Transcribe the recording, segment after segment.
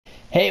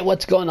Hey,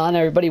 what's going on,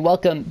 everybody?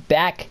 Welcome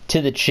back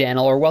to the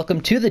channel, or welcome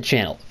to the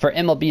channel for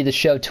MLB The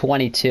Show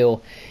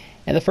 22,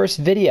 and the first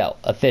video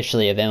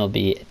officially of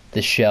MLB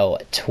The Show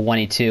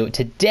 22.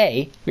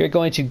 Today, we are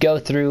going to go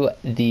through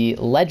the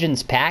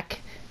Legends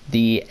pack,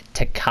 the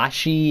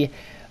Takashi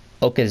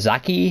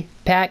Okazaki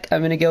pack.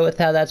 I'm going to go with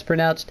how that's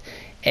pronounced,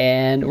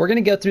 and we're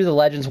going to go through the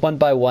Legends one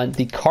by one.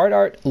 The card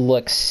art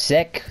looks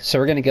sick, so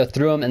we're going to go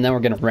through them, and then we're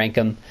going to rank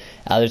them.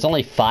 There's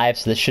only 5,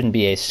 so this shouldn't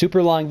be a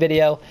super long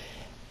video.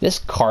 This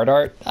card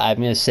art, I'm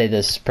going to say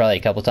this probably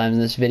a couple times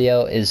in this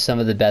video, is some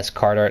of the best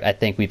card art I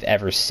think we've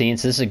ever seen.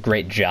 So this is a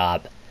great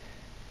job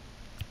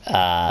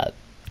by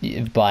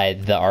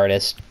the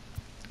artist,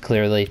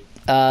 clearly.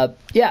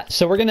 Yeah,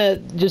 so we're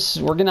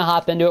gonna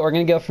hop into it. We're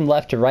gonna go from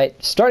left to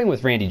right, starting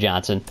with Randy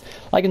Johnson.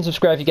 Like and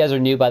subscribe if you guys are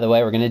new, by the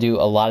way. We're gonna do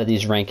a lot of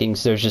these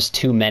rankings. There's just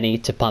too many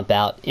to pump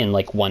out in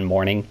like one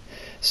morning.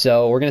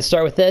 So we're gonna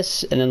start with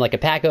this, and then like a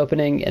pack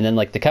opening, and then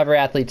like the cover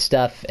athlete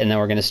stuff, and then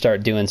we're gonna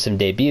start doing some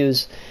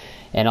debuts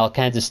and all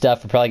kinds of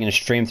stuff. We're probably going to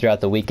stream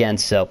throughout the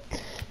weekend, so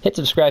hit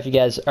subscribe if you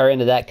guys are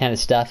into that kind of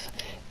stuff.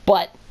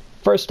 But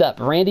first up,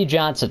 Randy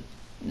Johnson,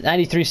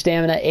 93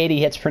 stamina, 80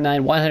 hits per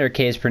 9, 100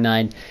 Ks per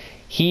 9.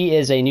 He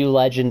is a new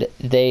legend.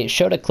 They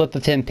showed a clip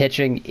of him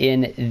pitching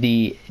in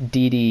the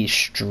DD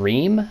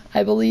stream,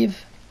 I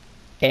believe,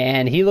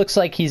 and he looks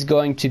like he's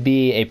going to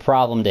be a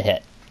problem to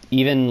hit,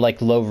 even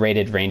like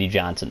low-rated Randy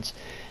Johnsons.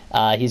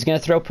 He's going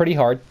to throw pretty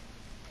hard.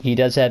 He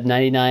does have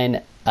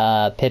 99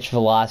 pitch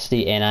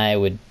velocity, and I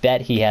would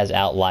bet he has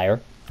outlier.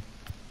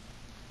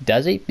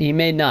 Does he? He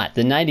may not.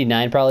 The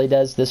 99 probably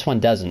does. This one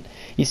doesn't.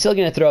 He's still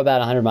going to throw about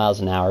 100 miles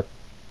an hour.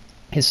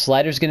 His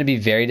slider is going to be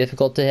very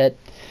difficult to hit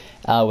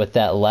with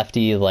that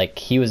lefty. Like,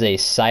 he was a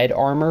side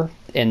armor,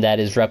 and that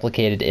is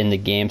replicated in the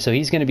game, so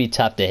he's going to be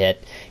tough to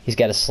hit. He's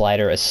got a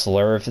slider, a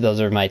slurve.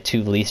 Those are my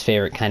two least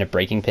favorite kind of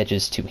breaking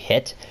pitches to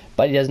hit,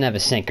 but he doesn't have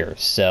a sinker,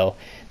 so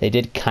they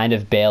did kind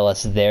of bail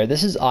us there.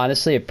 This is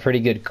honestly a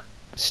pretty good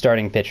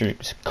starting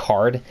pitcher's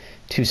card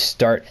to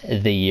start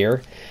the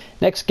year.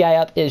 Next guy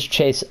up is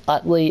Chase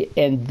Utley,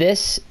 and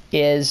this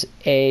is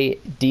a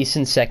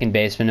decent second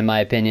baseman in my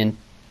opinion.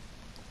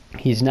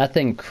 He's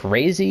nothing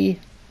crazy,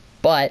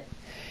 but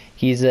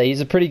he's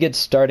a pretty good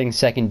starting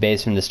second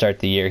baseman to start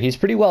the year. He's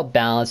pretty well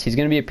balanced. He's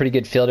going to be a pretty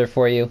good fielder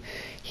for you.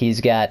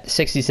 He's got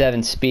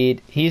 67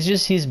 speed.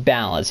 He's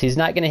balanced. He's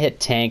not going to hit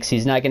tanks.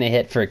 He's not going to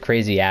hit for a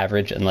crazy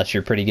average unless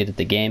you're pretty good at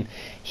the game.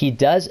 He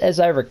does, as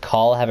I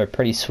recall, have a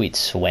pretty sweet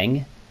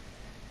swing,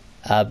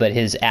 but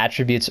his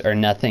attributes are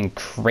nothing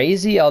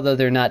crazy, although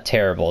they're not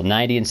terrible.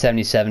 90 and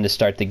 77 to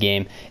start the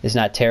game is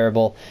not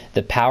terrible.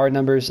 The power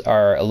numbers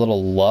are a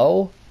little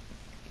low,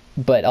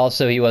 but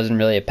also he wasn't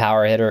really a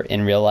power hitter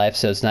in real life,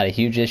 so it's not a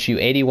huge issue.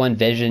 81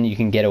 vision, you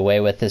can get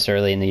away with this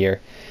early in the year.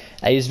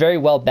 He's very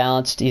well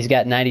balanced. He's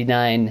got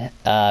 99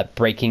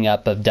 breaking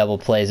up of double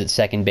plays at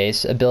second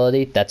base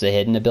ability. That's a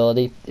hidden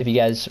ability, if you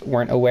guys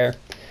weren't aware.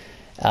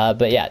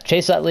 But yeah,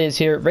 Chase Utley is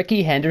here.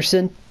 Ricky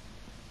Henderson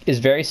is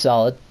very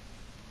solid.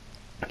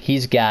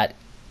 He's got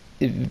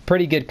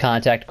pretty good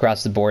contact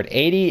across the board.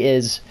 80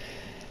 is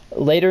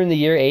later in the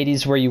year. 80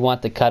 is where you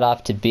want the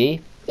cutoff to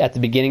be. At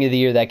the beginning of the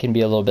year, that can be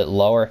a little bit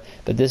lower.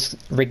 But this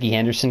Ricky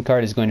Henderson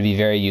card is going to be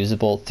very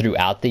usable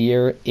throughout the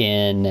year.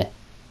 In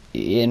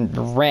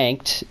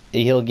ranked,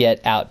 he'll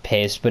get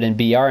outpaced, but in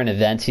BR and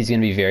events, he's going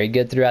to be very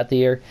good throughout the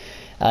year.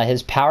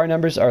 His power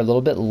numbers are a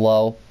little bit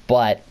low,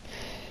 but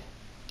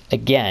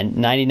again,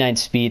 99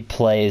 speed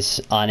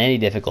plays on any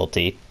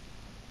difficulty.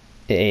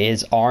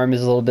 His arm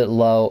is a little bit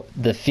low.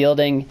 The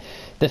fielding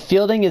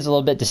is a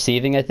little bit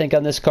deceiving, I think,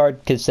 on this card,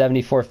 because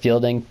 74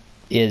 fielding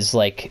is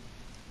like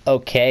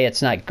okay.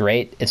 It's not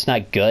great. It's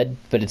not good,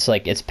 but it's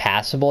like it's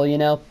passable, you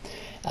know.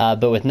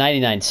 But with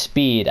 99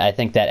 speed, I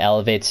think that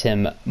elevates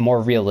him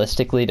more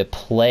realistically to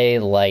play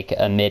like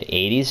a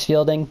mid-80s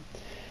fielding,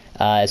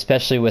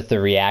 especially with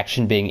the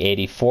reaction being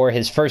 84.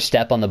 His first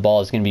step on the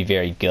ball is going to be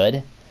very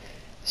good,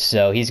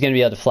 so he's going to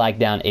be able to flag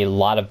down a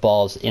lot of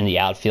balls in the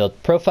outfield.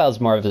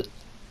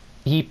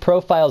 He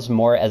profiles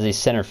more as a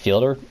center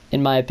fielder,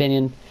 in my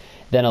opinion,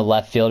 than a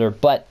left fielder,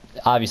 but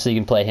obviously you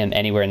can play him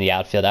anywhere in the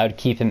outfield. I would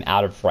keep him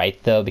out of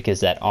right, though,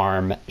 because that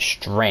arm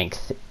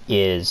strength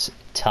is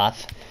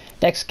tough.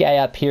 Next guy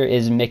up here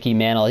is Mickey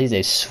Mantle. He's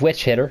a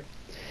switch hitter.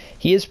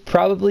 He is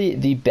probably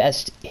the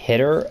best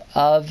hitter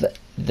of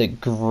the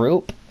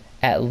group,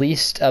 at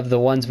least of the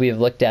ones we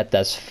have looked at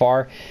thus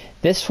far.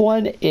 This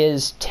one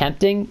is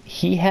tempting.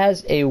 He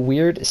has a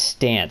weird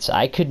stance.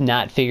 I could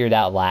not figure it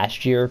out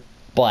last year,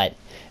 but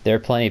there are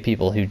plenty of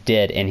people who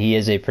did, and he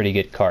is a pretty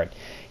good card.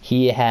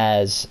 He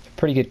has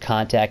pretty good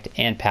contact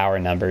and power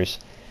numbers.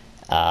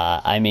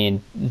 I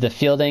mean, the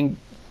fielding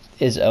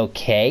is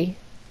okay.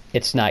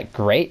 It's not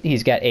great.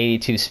 He's got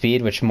 82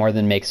 speed, which more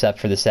than makes up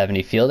for the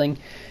 70 fielding.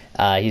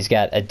 He's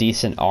got a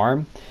decent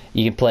arm.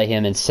 You can play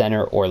him in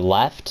center or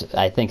left.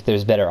 I think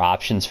there's better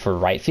options for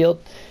right field.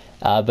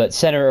 But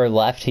center or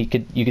left, you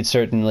could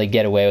certainly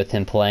get away with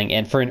him playing.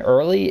 And for an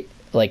early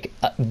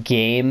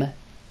game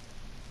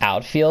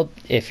outfield,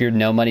 if you're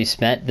no money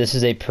spent, this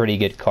is a pretty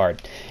good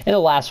card. And the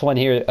last one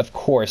here, of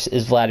course,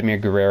 is Vladimir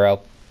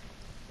Guerrero.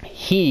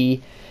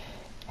 he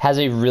has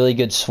a really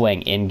good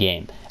swing in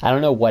game. I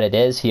don't know what it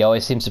is. He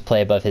always seems to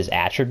play above his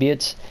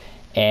attributes.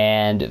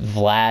 And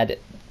Vlad,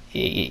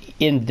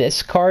 in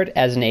this card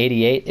as an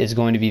 88, is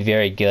going to be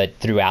very good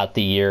throughout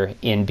the year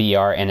in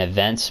BR and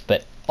events,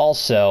 but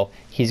also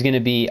he's going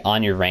to be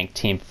on your ranked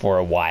team for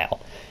a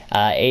while.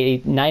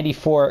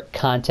 94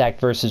 contact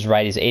versus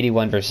righties,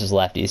 81 versus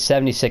lefties.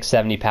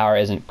 76-70 power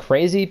isn't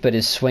crazy, but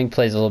his swing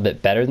plays a little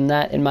bit better than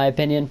that, in my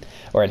opinion,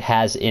 or it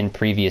has in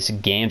previous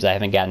games. I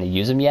haven't gotten to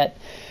use him yet.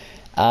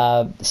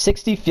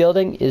 60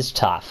 fielding is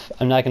tough.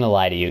 I'm not going to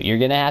lie to you. You're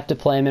going to have to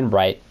play him in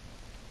right.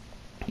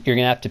 You're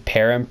going to have to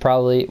pair him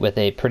probably with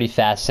a pretty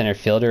fast center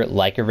fielder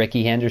like a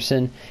Ricky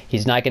Henderson.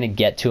 He's not going to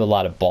get to a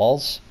lot of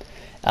balls,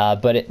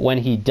 but when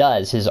he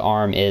does, his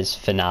arm is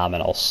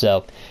phenomenal.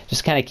 So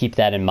just kind of keep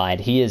that in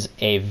mind. He is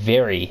a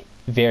very,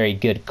 very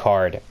good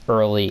card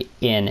early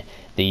in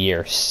the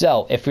year.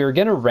 So if we were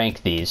going to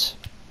rank these,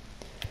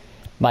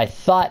 my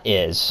thought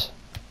is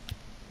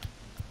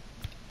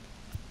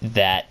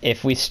that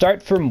if we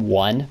start from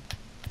 1,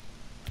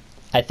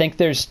 I think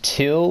there's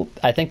 2,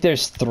 I think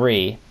there's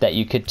 3 that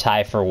you could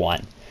tie for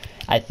 1.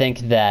 I think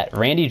that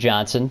Randy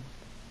Johnson,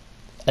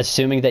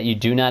 assuming that you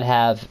do not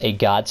have a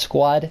God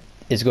Squad,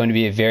 is going to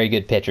be a very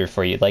good pitcher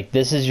for you. Like,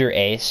 this is your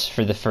ace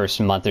for the first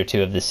month or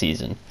 2 of the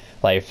season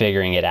while you're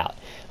figuring it out.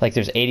 Like,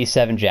 there's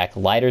 87 Jack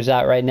Leiter's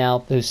out right now,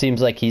 who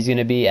seems like he's going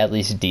to be at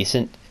least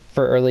decent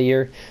for early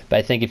year. But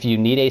I think if you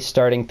need a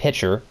starting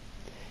pitcher,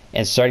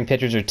 and starting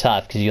pitchers are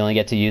tough because you only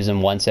get to use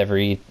them once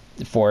every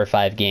 4 or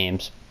 5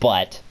 games,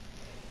 but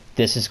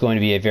this is going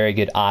to be a very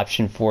good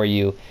option for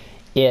you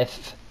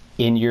if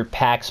in your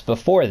packs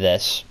before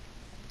this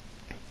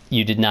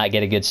you did not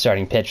get a good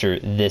starting pitcher.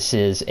 This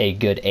is a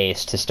good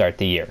ace to start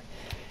the year.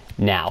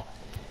 Now,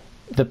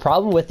 the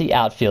problem with the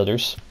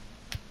outfielders,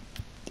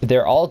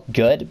 they're all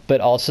good,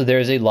 but also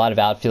there's a lot of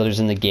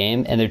outfielders in the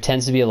game, and there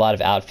tends to be a lot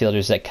of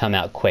outfielders that come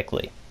out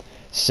quickly.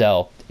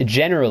 So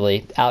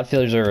generally,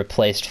 outfielders are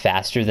replaced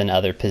faster than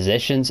other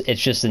positions.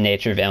 It's just the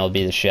nature of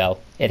MLB The Show.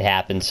 It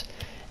happens.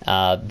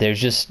 There's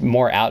just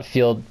more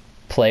outfield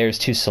players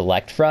to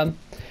select from.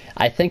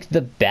 I think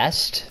the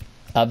best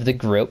of the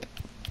group,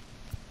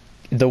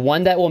 the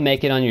one that will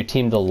make it on your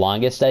team the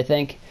longest, I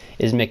think,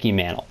 is Mickey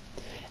Mantle.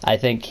 I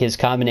think his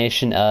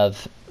combination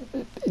of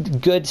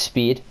good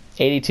speed,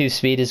 82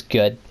 speed is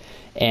good,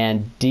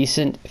 and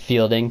decent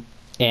fielding,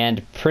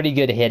 and pretty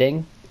good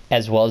hitting,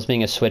 as well as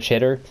being a switch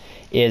hitter,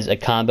 is a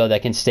combo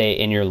that can stay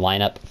in your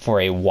lineup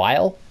for a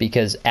while,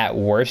 because at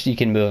worst you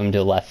can move him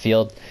to left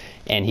field,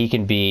 and he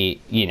can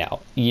be,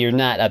 you're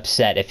not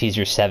upset if he's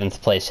your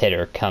 7th place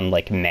hitter come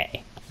like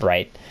May,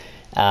 right?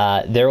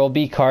 There will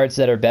be cards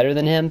that are better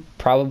than him,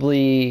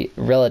 probably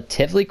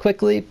relatively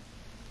quickly,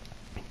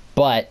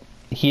 but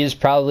he is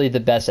probably the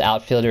best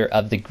outfielder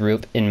of the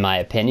group, in my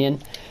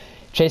opinion.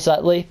 Chase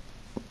Utley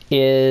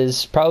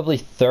is probably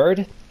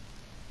 3rd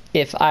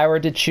if I were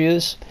to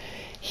choose.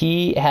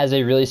 He has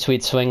a really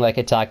sweet swing, like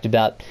I talked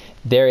about.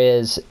 There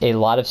is a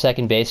lot of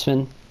second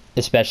basemen,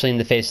 especially in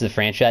the face of the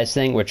franchise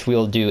thing, which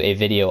we'll do a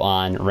video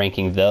on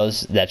ranking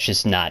those. That's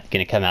just not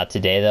going to come out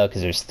today, though,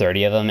 because there's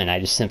 30 of them, and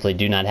I just simply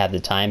do not have the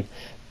time.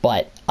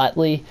 But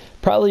Utley,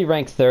 probably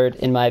ranked 3rd,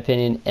 in my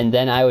opinion, and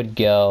then I would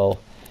go...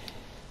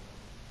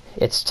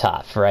 It's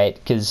tough, right?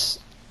 Because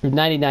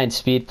 99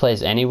 speed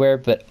plays anywhere,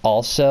 but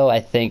also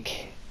I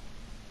think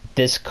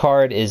this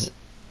card is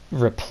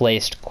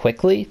replaced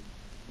quickly,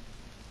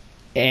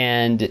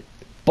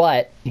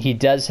 but he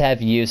does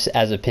have use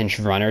as a pinch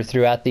runner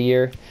throughout the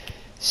year.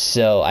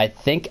 So I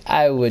think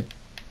I would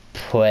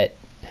put...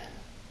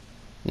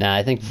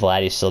 I think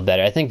Vladdy's still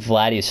better. I think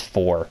Vladdy's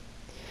 4,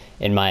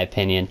 in my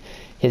opinion.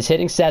 His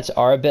hitting stats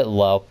are a bit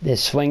low.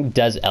 His swing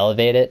does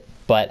elevate it,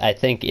 but I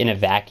think in a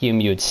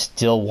vacuum you would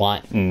still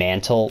want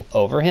Mantle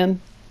over him.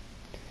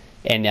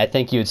 And I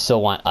think you would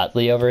still want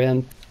Utley over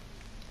him.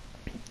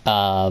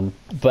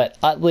 But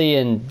Utley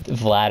and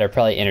Vlad are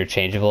probably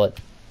interchangeable at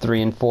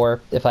 3 and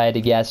 4, if I had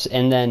to guess.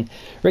 And then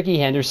Ricky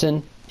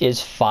Henderson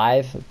is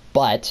 5,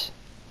 but,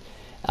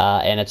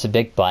 and it's a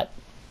big but,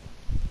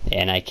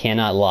 and I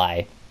cannot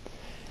lie,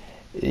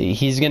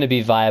 he's going to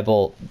be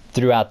viable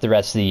throughout the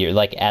rest of the year,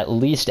 like at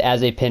least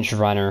as a pinch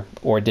runner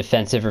or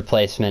defensive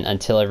replacement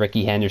until a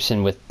Ricky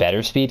Henderson with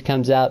better speed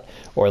comes out,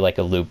 or like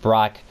a Lou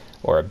Brock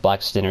or a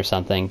Buxton or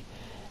something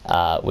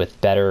with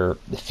better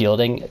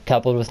fielding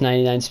coupled with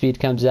 99 speed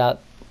comes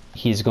out.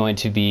 He's going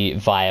to be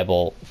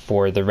viable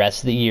for the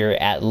rest of the year,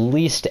 at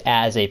least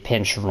as a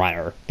pinch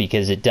runner,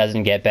 because it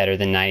doesn't get better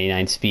than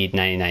 99 speed,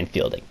 99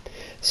 fielding.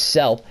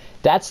 So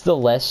that's the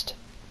list.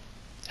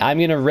 I'm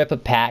going to rip a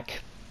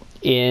pack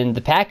in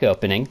the pack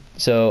opening,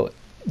 so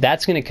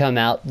that's going to come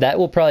out. That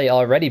will probably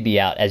already be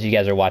out as you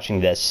guys are watching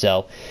this,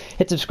 so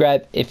hit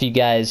subscribe if you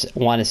guys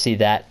want to see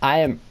that. I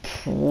am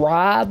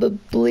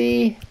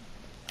probably...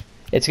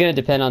 It's going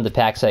to depend on the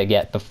packs I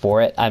get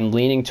before it. I'm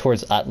leaning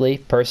towards Utley,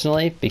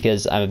 personally,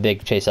 because I'm a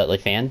big Chase Utley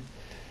fan,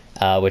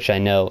 which I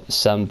know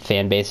some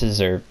fan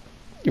bases are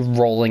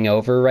rolling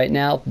over right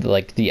now.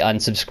 Like, the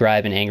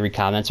unsubscribe and angry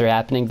comments are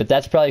happening, but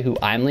that's probably who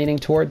I'm leaning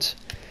towards.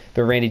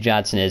 But Randy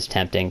Johnson is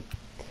tempting.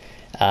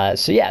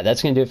 So yeah,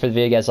 that's going to do it for the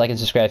video, guys. Like and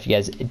subscribe if you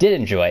guys did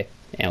enjoy,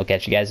 and we'll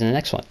catch you guys in the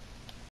next one.